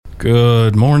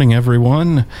Good morning,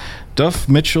 everyone. Duff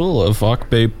Mitchell of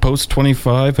Auk Bay Post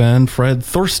 25 and Fred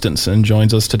Thorstensen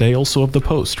joins us today, also of the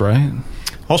Post, right?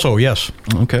 Also, yes.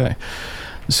 Okay.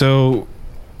 So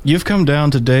you've come down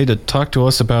today to talk to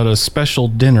us about a special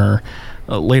dinner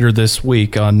later this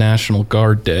week on National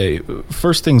Guard Day.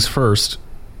 First things first,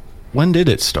 when did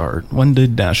it start? When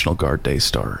did National Guard Day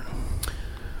start?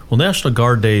 Well, National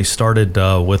Guard Day started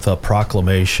with a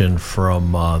proclamation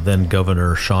from then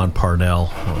Governor Sean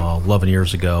Parnell 11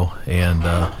 years ago,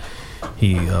 and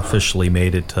he officially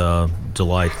made it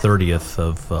July 30th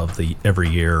of the every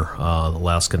year,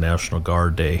 Alaska National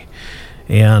Guard Day.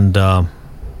 And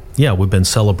we've been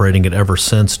celebrating it ever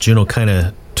since. Juneau kind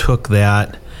of took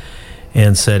that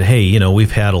and said, hey,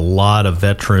 we've had a lot of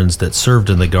veterans that served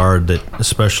in the Guard that,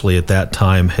 especially at that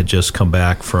time, had just come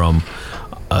back from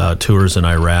tours in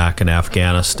Iraq and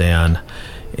Afghanistan.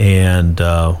 And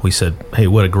we said, hey,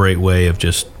 what a great way of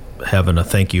just having a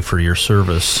thank you for your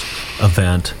service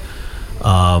event.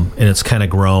 And it's kind of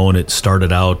grown. It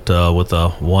started out with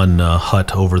one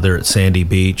hut over there at Sandy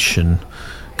Beach and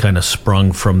kind of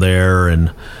sprung from there,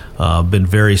 and been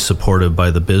very supported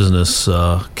by the business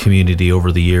community over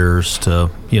the years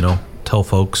to, tell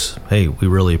folks, hey, we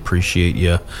really appreciate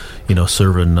you,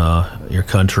 serving your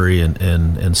country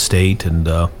and state, and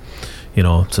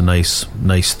it's a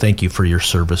nice thank you for your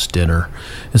service dinner.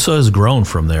 And so it has grown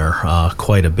from there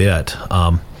quite a bit.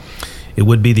 It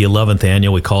would be the 11th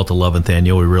annual. We call it the 11th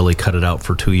annual. We really cut it out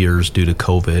for 2 years due to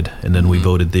COVID, and then we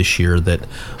voted this year that,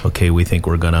 okay, we think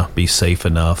we're going to be safe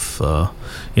enough.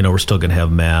 We're still going to have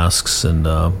masks and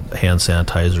hand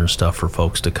sanitizer and stuff for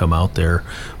folks to come out there.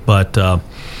 But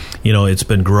it's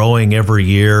been growing every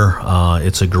year.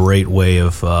 It's a great way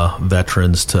of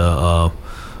veterans to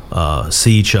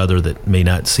see each other that may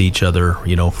not see each other,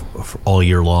 all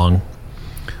year long.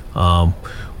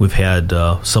 We've had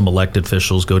some elected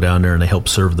officials go down there and they help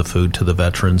serve the food to the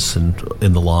veterans and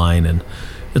in the line. And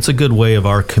it's a good way of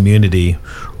our community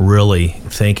really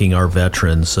thanking our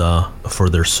veterans for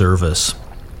their service.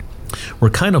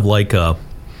 We're kind of like an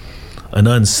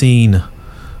unseen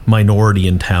minority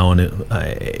in town,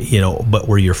 but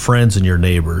we're your friends and your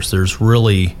neighbors. There's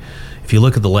really, if you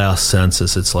look at the last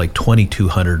census, it's like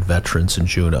 2,200 veterans in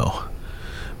Juneau.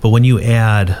 But when you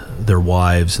add their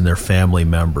wives and their family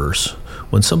members,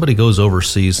 when somebody goes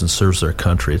overseas and serves their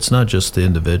country, it's not just the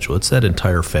individual, it's that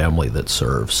entire family that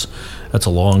serves. That's a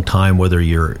long time, whether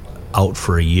you're out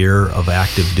for a year of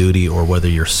active duty or whether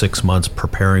you're 6 months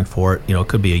preparing for it. It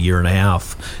could be a year and a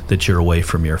half that you're away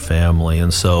from your family.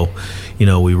 And so,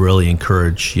 we really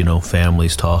encourage,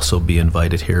 families to also be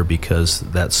invited here, because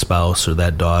that spouse or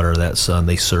that daughter or that son,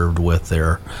 they served with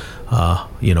their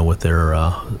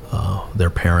their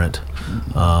parent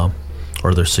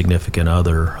or their significant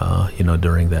other,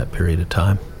 during that period of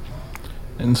time.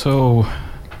 And so,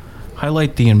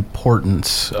 highlight the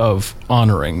importance of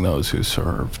honoring those who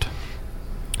served.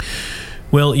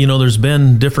 Well, there's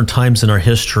been different times in our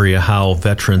history of how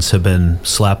veterans have been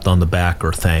slapped on the back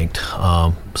or thanked.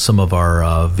 Some of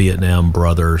our Vietnam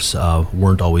brothers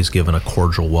weren't always given a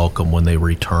cordial welcome when they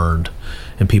returned,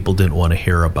 and people didn't want to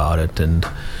hear about it. And,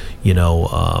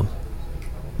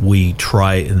 we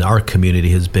try, and our community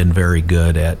has been very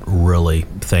good at really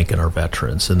thanking our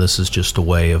veterans. And this is just a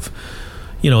way of,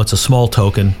 it's a small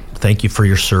token. Thank you for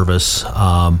your service.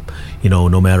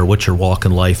 No matter what your walk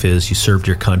in life is, you served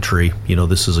your country.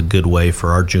 This is a good way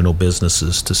for our Juneau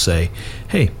businesses to say,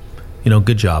 hey,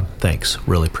 good job. Thanks.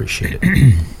 Really appreciate it.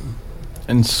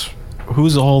 And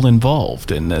who's all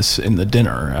involved in this, in the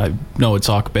dinner? I know it's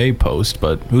Auk Bay Post,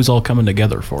 but who's all coming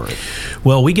together for it?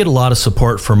 Well, we get a lot of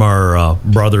support from our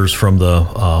brothers from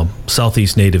the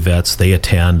Southeast Native Vets. They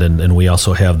attend, and we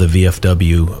also have the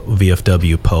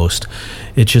VFW Post.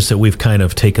 It's just that we've kind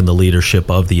of taken the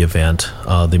leadership of the event,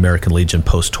 the American Legion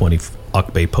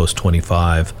Auk Bay Post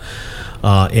 25,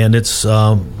 and it's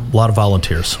a lot of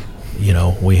volunteers.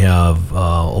 We have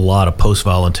a lot of post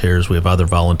volunteers. We have other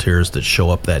volunteers that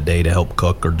show up that day to help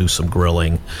cook or do some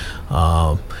grilling.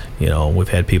 We've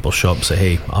had people show up and say,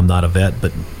 hey, I'm not a vet,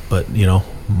 but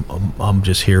I'm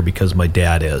just here because my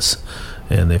dad is,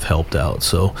 and they've helped out.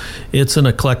 So it's an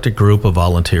eclectic group of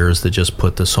volunteers that just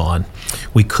put this on.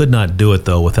 We could not do it,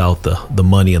 though, without the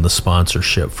money and the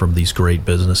sponsorship from these great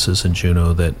businesses in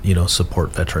Juneau that,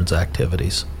 support veterans'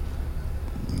 activities.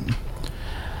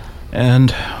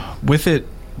 And with it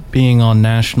being on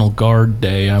National Guard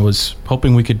Day, I was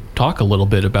hoping we could talk a little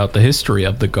bit about the history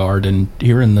of the Guard and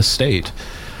here in the state.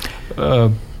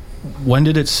 When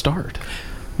did it start?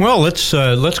 Well, let's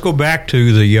go back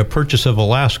to the purchase of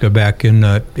Alaska back in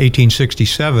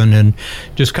 1867 and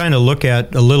just kind of look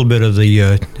at a little bit of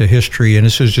the history. And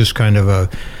this is just kind of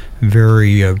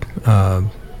very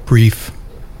brief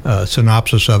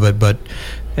synopsis of it. But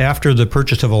after the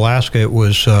purchase of Alaska, it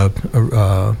was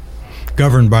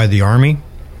governed by the Army,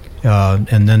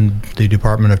 and then the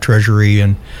Department of Treasury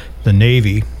and the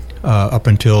Navy up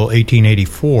until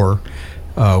 1884,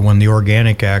 when the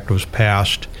Organic Act was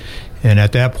passed. And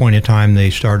at that point in time, they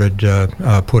started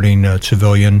putting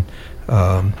civilian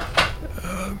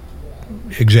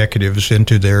executives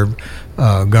into their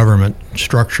government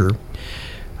structure.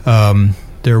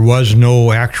 There was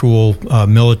no actual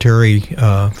military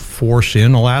force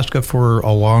in Alaska for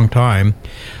a long time.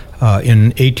 In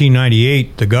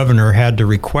 1898, the governor had to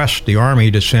request the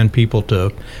Army to send people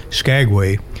to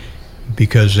Skagway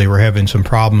because they were having some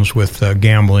problems with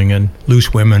gambling and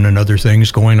loose women and other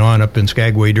things going on up in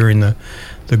Skagway during the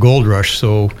gold rush.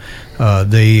 So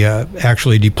they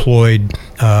actually deployed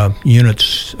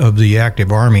units of the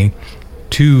active Army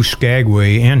to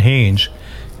Skagway and Haines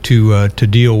to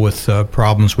deal with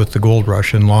problems with the gold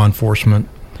rush and law enforcement.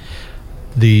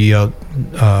 The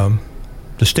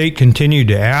state continued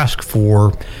to ask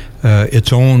for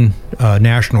its own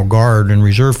National Guard and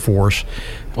Reserve Force.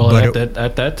 Well,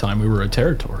 at that time, we were a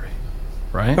territory,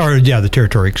 right? Or the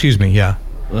territory. Excuse me. Yeah.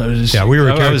 We were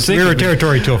a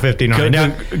territory till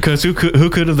 59. Because who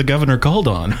could have the governor called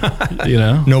on?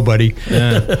 Nobody.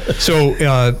 Yeah. So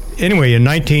anyway, in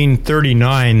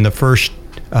 1939, the first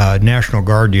National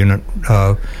Guard unit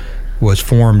was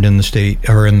formed in the state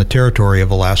or in the territory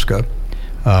of Alaska.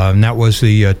 And that was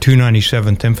the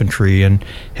 297th Infantry, and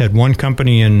had one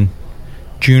company in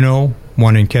Juneau,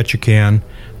 one in Ketchikan,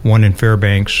 one in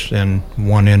Fairbanks, and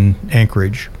one in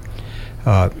Anchorage.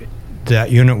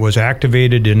 That unit was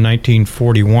activated in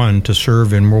 1941 to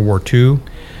serve in World War II.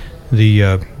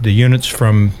 The units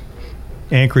from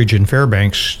Anchorage and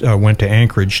Fairbanks went to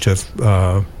Anchorage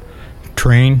to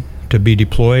train, to be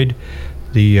deployed.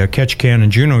 The Ketchikan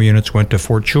and Juneau units went to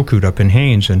Fort Chilkoot up in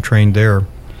Haines and trained there.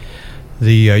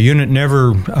 The unit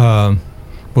never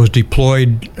was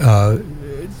deployed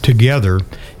together.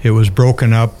 It was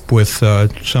broken up with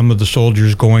some of the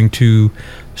soldiers going to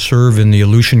serve in the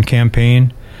Aleutian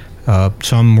Campaign.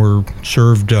 Some were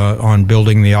served on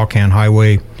building the Alcan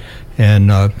Highway, and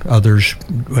others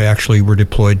actually were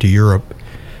deployed to Europe.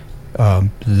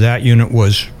 That unit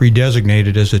was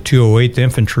redesignated as the 208th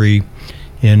Infantry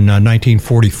in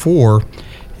 1944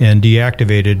 and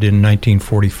deactivated in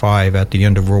 1945 at the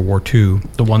end of World War II.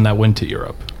 The one that went to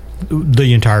Europe?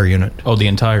 The entire unit. Oh, the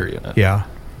entire unit. Yeah,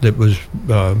 that was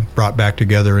brought back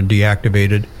together and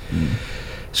deactivated.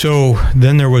 So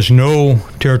then there was no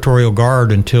Territorial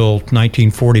Guard until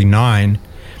 1949.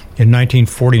 In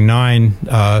 1949,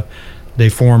 they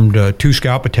formed 2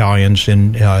 scout battalions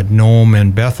in Nome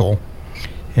and Bethel.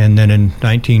 And then in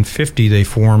 1950, they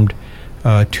formed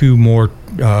 2 more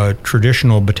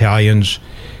traditional battalions,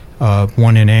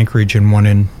 one in Anchorage and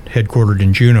one headquartered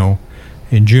in Juneau.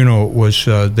 In Juneau, it was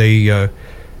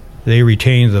they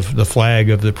retained the flag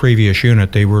of the previous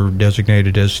unit. They were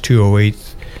designated as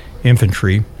 208th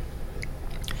Infantry.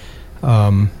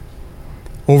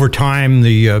 Over time,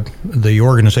 the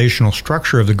organizational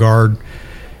structure of the Guard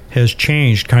has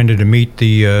changed kind of to meet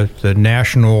the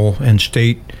national and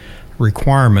state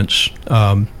requirements.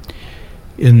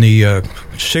 In the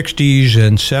 60s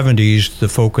and 70s, the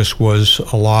focus was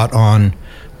a lot on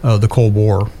the Cold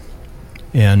War,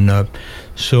 and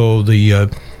so the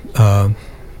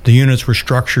units were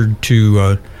structured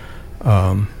to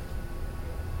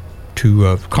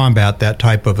combat that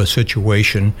type of a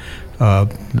situation. A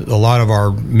lot of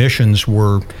our missions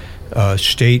were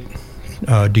state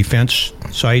defense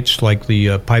sites, like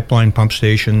the pipeline pump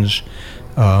stations,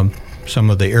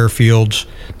 some of the airfields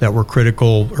that were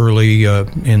critical early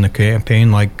in the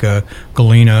campaign, like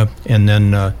Galena, and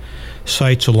then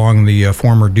sites along the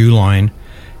former Dew Line.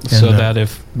 So that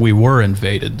if we were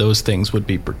invaded, those things would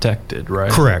be protected,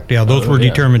 right? Correct. Yeah, those were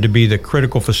determined to be the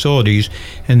critical facilities,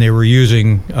 and they were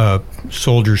using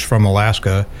soldiers from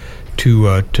Alaska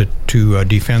to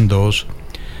defend those.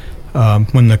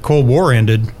 When the Cold War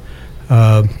ended,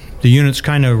 the units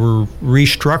kind of were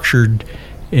restructured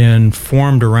and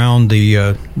formed around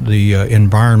the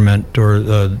environment or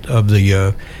of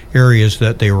the areas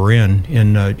that they were in.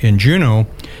 In Juneau,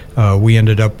 we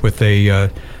ended up with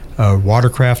a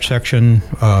watercraft section,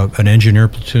 an engineer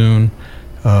platoon,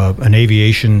 an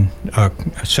aviation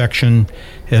section,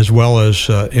 as well as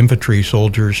infantry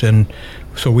soldiers. And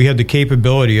so we had the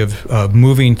capability of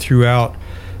moving throughout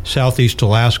Southeast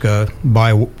Alaska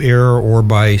by air or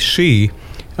by sea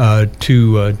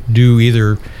to do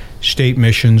either state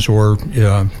missions or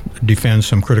defend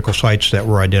some critical sites that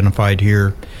were identified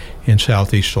here in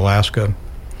Southeast Alaska.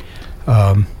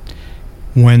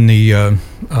 when the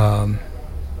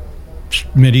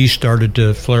Mideast started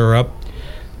to flare up,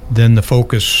 then the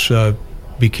focus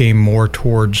became more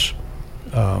towards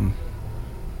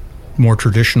more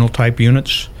traditional type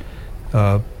units,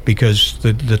 because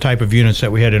the type of units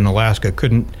that we had in Alaska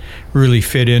couldn't really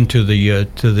fit into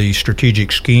the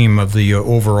strategic scheme of the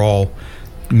overall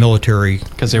military,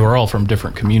 because they were all from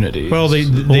different communities. Well,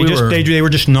 they were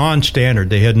just non-standard.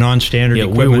 They had non-standard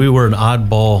equipment. We were an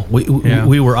oddball.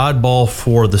 We were oddball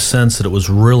for the sense that it was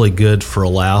really good for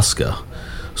Alaska.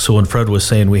 So when Fred was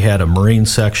saying we had a Marine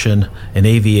section, an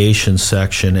aviation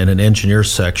section, and an engineer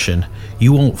section,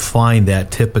 you won't find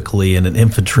that typically in an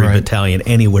infantry battalion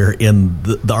anywhere in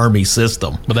the Army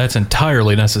system. But that's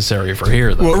entirely necessary for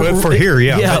here, though. Well, for here,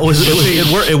 yeah. Yeah,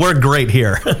 it worked great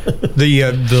here.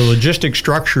 The logistic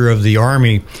structure of the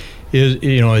Army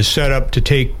is set up to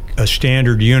take a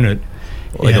standard unit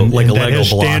like a Lego block,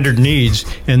 standard needs,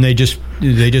 and they just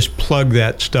plug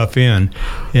that stuff in.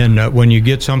 And when you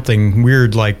get something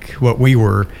weird like what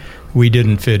we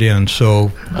didn't fit in.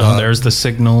 So there's the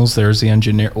signals. There's the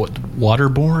engineer.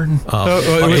 Waterborne.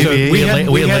 We had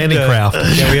landing craft.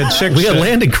 Yeah, we had six. We had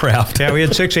landing craft. Yeah, we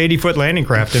had 6 80-foot landing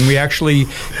craft, and we actually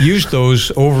used those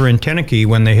over in Teneke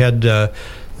when they had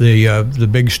the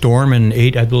big storm in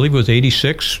I believe it was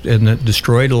 86, and that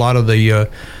destroyed a lot of the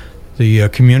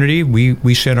community.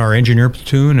 We sent our engineer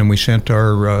platoon and we sent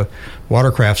our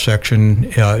watercraft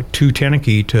section to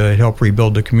Teneke to help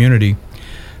rebuild the community.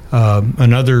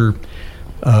 Another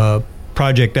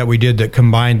project that we did that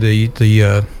combined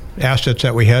the assets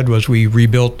that we had was we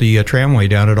rebuilt the tramway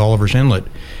down at Oliver's Inlet,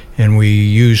 and we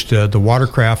used the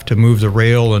watercraft to move the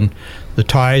rail and the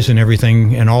ties and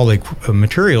everything and all the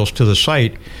materials to the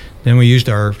site. Then we used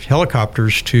our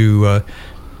helicopters to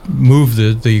move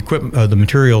the equipment, the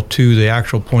material to the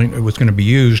actual point it was going to be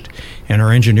used, and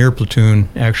our engineer platoon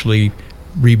actually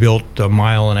rebuilt 1.5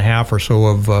 miles or so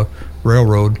of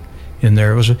railroad in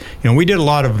there. It was, we did a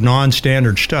lot of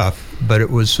non-standard stuff, but it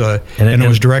was and it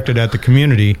was directed at the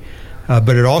community,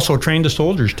 but it also trained the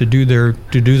soldiers to do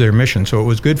their mission. So it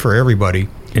was good for everybody.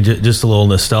 And just a little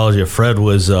nostalgia. Fred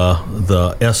was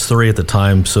the S3 at the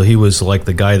time, so he was like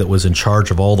the guy that was in charge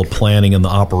of all the planning and the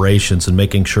operations and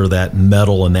making sure that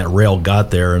metal and that rail got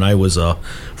there. And I was a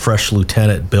fresh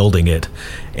lieutenant building it.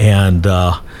 And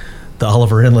the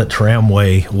Oliver Inlet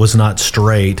Tramway was not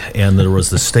straight, and there was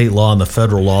the state law and the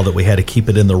federal law that we had to keep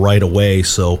it in the right of way.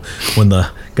 So when the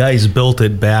guys built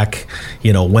it back,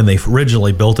 when they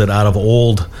originally built it out of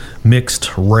old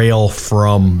mixed rail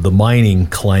from the mining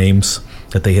claims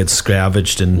that they had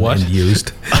scavenged and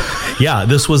used. Yeah,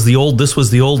 this was the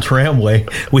old tramway.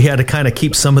 We had to kind of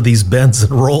keep some of these bends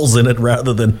and rolls in it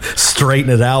rather than straighten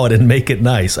it out and make it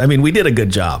nice. I mean, we did a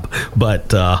good job,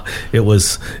 but it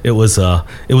was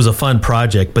a fun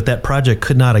project. But that project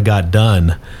could not have got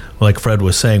done, like Fred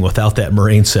was saying, without that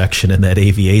Marine section and that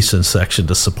aviation section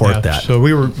to support that. So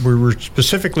we were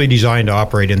specifically designed to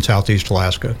operate in Southeast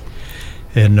Alaska,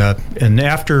 and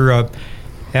after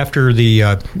the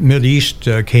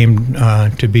Mideast came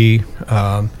to be,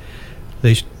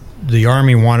 the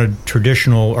Army wanted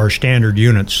traditional or standard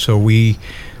units, so we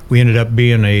ended up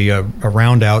being a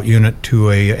round out unit to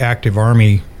a active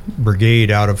Army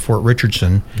brigade out of Fort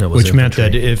Richardson, which meant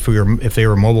that if they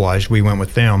were mobilized, we went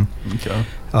with them. Okay.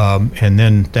 And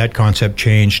then that concept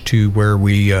changed to where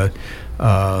we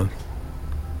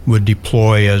would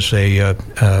deploy as a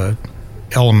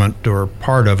element or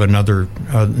part of another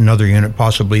unit,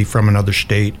 possibly from another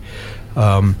state.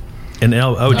 And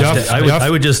I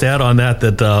would just add on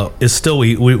that it's still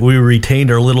we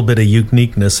retained our little bit of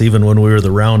uniqueness even when we were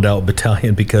the round out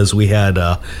battalion, because we had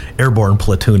airborne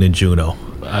platoon in Juneau.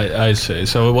 I see.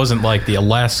 So it wasn't like the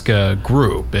Alaska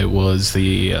group. It was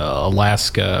the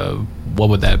Alaska, what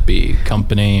would that be,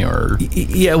 company or?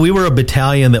 Yeah, we were a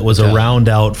battalion that was a round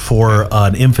out for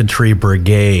an infantry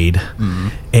brigade. Mm-hmm.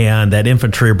 And that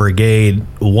infantry brigade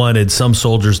wanted some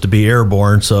soldiers to be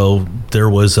airborne, so there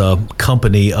was a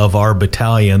company of our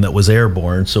battalion that was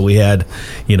airborne. So we had,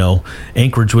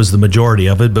 Anchorage was the majority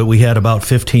of it, but we had about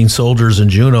 15 soldiers in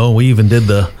Juneau. We even did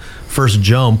the first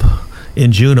jump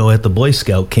in Juneau at the Boy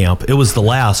Scout camp. It was the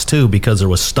last too, because there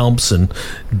was stumps and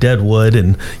dead wood,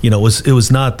 and it was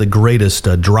not the greatest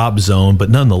drop zone, but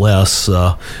nonetheless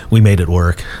we made it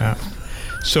work.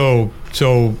 So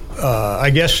I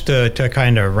guess to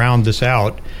kind of round this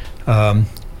out,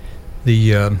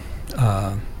 the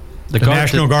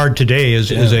National Guard today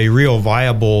is a real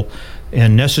viable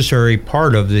and necessary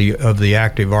part of the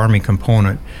active Army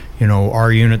component.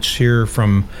 Our units here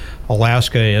from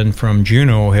Alaska and from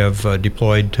Juneau have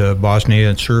deployed to Bosnia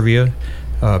and Serbia,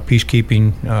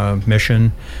 peacekeeping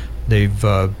mission. They've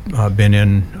been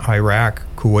in Iraq,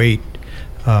 Kuwait,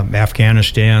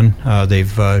 Afghanistan.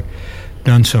 They've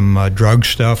done some drug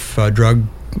stuff,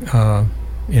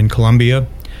 in Colombia.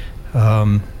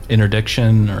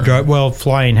 Interdiction? Or?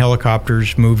 Flying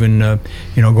helicopters, moving,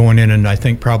 going in and I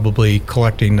think probably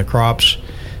collecting the crops.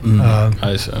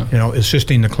 I see.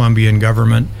 Assisting the Colombian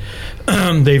government.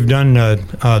 They've done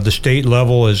the state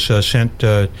level has sent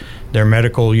their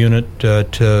medical unit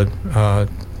to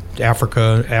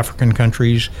African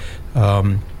countries.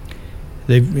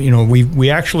 We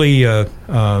actually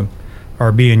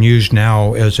are being used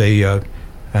now as an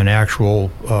actual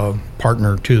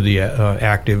partner to the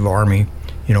active Army.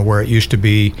 Where it used to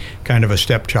be kind of a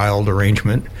stepchild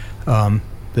arrangement.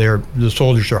 The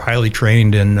soldiers are highly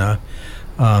trained and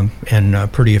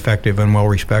pretty effective and well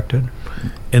respected.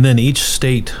 And then each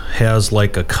state has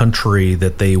like a country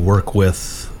that they work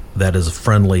with that is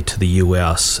friendly to the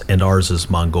U.S. and ours is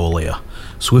Mongolia.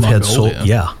 So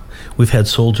we've had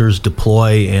soldiers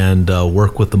deploy and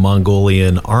work with the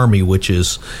Mongolian army, which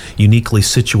is uniquely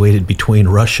situated between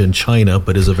Russia and China,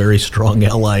 but is a very strong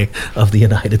ally of the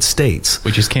United States.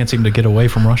 We just can't seem to get away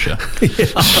from Russia.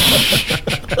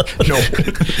 No.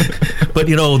 But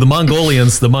the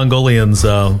Mongolians,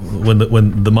 when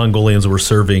the Mongolians were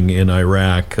serving in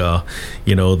Iraq, I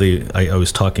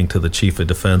was talking to the chief of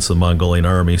defense of the Mongolian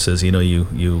army. He says,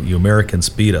 you Americans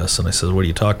beat us. And I said, what are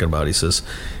you talking about? He says,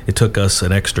 it took us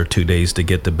an extra 2 days to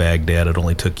get to Baghdad. It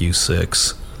only took you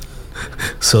 6.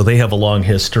 So they have a long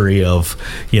history of,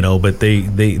 but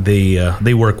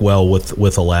they work well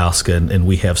with Alaska, and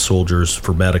we have soldiers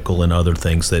for medical and other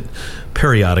things that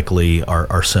periodically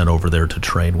are sent over there to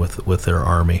train with their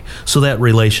army. So that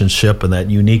relationship and that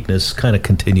uniqueness kind of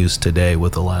continues today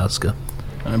with Alaska.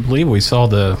 I believe we saw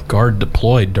the Guard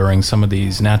deployed during some of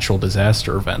these natural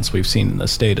disaster events we've seen in the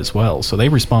state as well. So they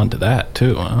respond to that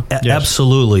too, huh? Yes.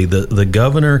 Absolutely. The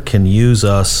governor can use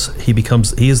us. He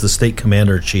is the state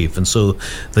commander-in-chief. And so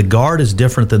the Guard is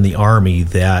different than the Army,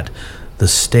 that the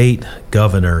state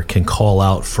governor can call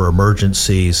out for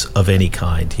emergencies of any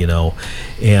kind,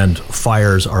 and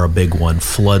fires are a big one,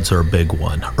 floods are a big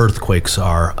one, earthquakes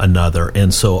are another.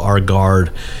 And so our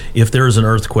Guard, if there's an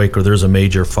earthquake or there's a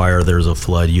major fire, there's a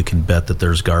flood, you can bet that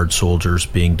there's Guard soldiers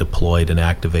being deployed and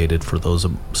activated for those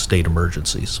state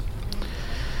emergencies.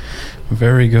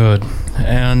 Very good.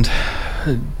 And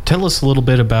tell us a little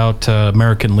bit about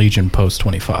American Legion Post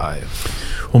 25.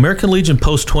 Well, American Legion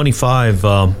Post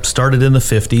 25 started in the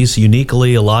 50s.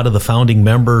 Uniquely, a lot of the founding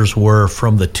members were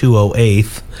from the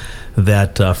 208th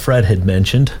that Fred had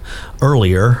mentioned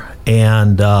earlier.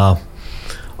 And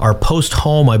our post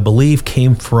home, I believe,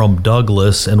 came from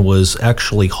Douglas and was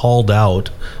actually hauled out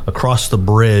across the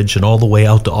bridge and all the way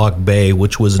out to Auk Bay,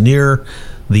 which was near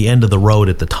the end of the road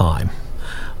at the time.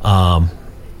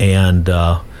 And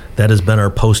that has been our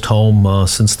post home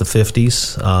since the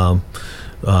 50s.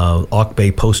 Auk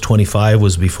Bay Post 25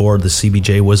 was before the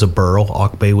CBJ was a borough.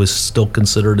 Auk Bay was still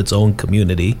considered its own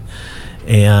community.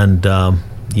 And,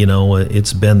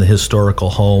 it's been the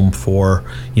historical home for,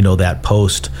 that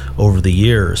post over the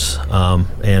years.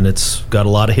 And it's got a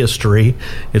lot of history.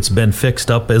 It's been fixed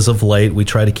up as of late. We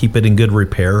try to keep it in good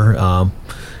repair.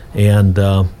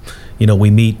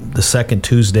 We meet the second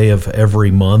Tuesday of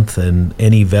every month, and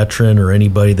any veteran or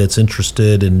anybody that's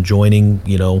interested in joining,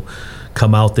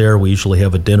 come out there. We usually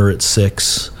have a dinner at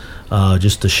 6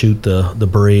 just to shoot the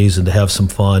breeze and to have some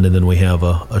fun, and then we have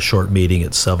a short meeting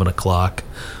at 7 o'clock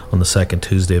on the second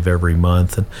Tuesday of every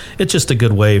month. And it's just a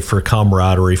good way for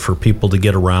camaraderie, for people to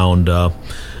get around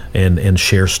and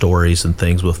share stories and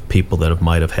things with people that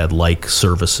might have had like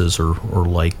services or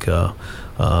like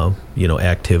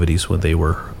activities when they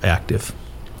were active.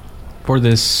 For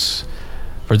this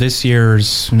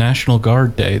year's National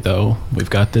Guard Day, though, we've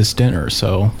got this dinner.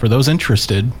 So for those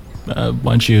interested, why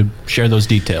don't you share those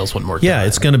details one more time? Yeah,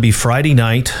 it's going to be Friday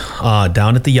night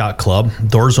down at the Yacht Club.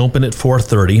 Doors open at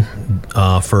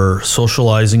 4:30 for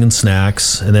socializing and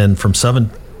snacks. And then from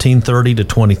 17:30 to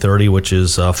 20:30, which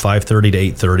is 5:30 to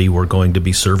 8:30, we're going to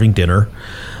be serving dinner.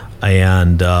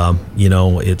 And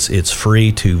it's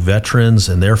free to veterans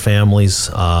and their families.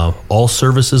 All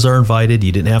services are invited.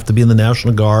 You didn't have to be in the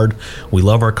National Guard. We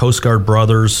love our Coast Guard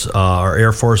brothers, our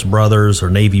Air Force brothers,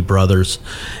 our Navy brothers,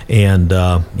 and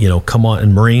come on,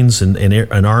 and Marines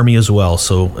and Army as well.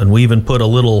 So, and we even put a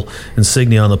little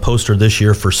insignia on the poster this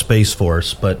year for Space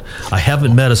Force. But I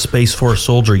haven't met a Space Force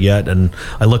soldier yet, and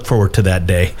I look forward to that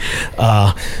day.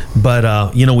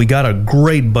 But we got a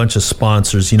great bunch of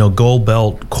sponsors. Gold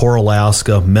Belt, Core For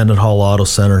Alaska, Mendenhall Auto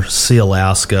Center, See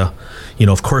Alaska.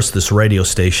 Of course, this radio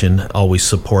station always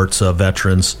supports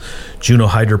veterans. Juneau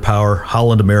Hydropower,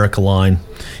 Holland America Line,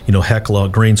 Hecla,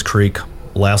 Greens Creek,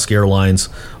 Alaska Airlines,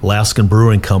 Alaskan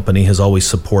Brewing Company has always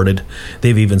supported.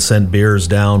 They've even sent beers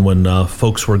down when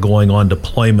folks were going on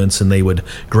deployments and they would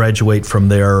graduate from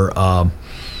their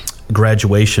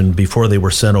graduation before they were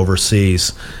sent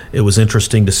overseas. It was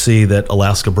interesting to see that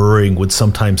Alaska Brewing would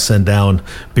sometimes send down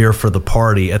beer for the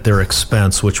party at their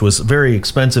expense, which was very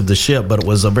expensive to ship, but it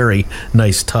was a very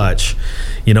nice touch.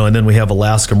 And then we have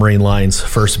Alaska Marine Lines,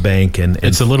 First Bank, and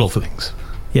it's the little things.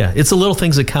 Yeah, it's the little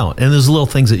things that count, and there's little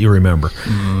things that you remember,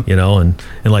 and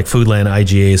like Foodland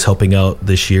IGA is helping out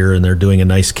this year, and they're doing a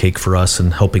nice cake for us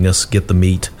and helping us get the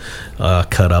meat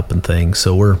cut up and things.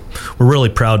 So we're really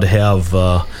proud to have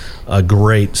a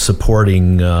great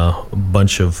supporting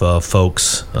bunch of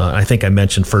folks. I think I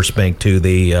mentioned First Bank too.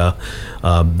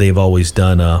 They've always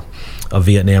done a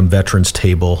Vietnam veterans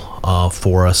table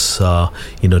for us,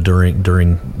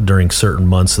 during certain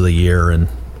months of the year, and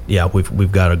yeah,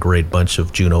 we've got a great bunch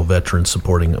of Juneau veterans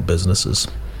supporting businesses.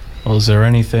 Well, is there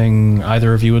anything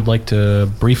either of you would like to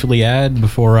briefly add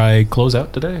before I close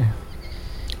out today?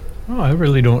 Oh, I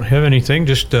really don't have anything.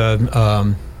 Just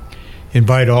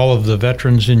invite all of the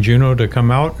veterans in Juneau to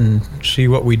come out and see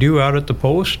what we do out at the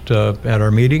post at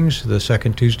our meetings the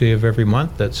second Tuesday of every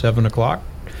month at 7 o'clock.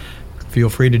 Feel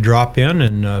free to drop in,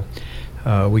 and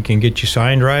we can get you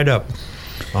signed right up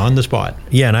on the spot.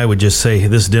 Yeah, and I would just say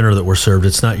this dinner that we're served,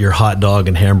 it's not your hot dog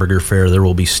and hamburger fare. There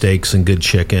will be steaks and good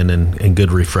chicken and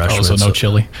good refreshments. Also, no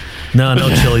chili. No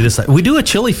chili this time. We do a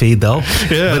chili feed though.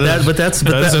 Yeah, but that's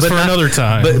for another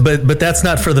time. But that's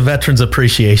not for the Veterans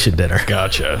Appreciation Dinner.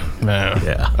 Gotcha.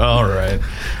 Yeah. All right.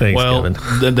 Thanks, well,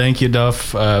 Kevin. Thank you,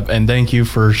 Duff, and thank you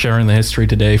for sharing the history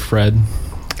today, Fred.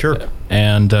 Sure.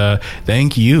 And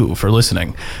thank you for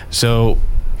listening. So,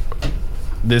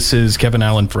 this is Kevin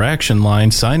Allen for Action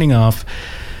Line signing off.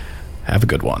 Have a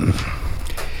good one.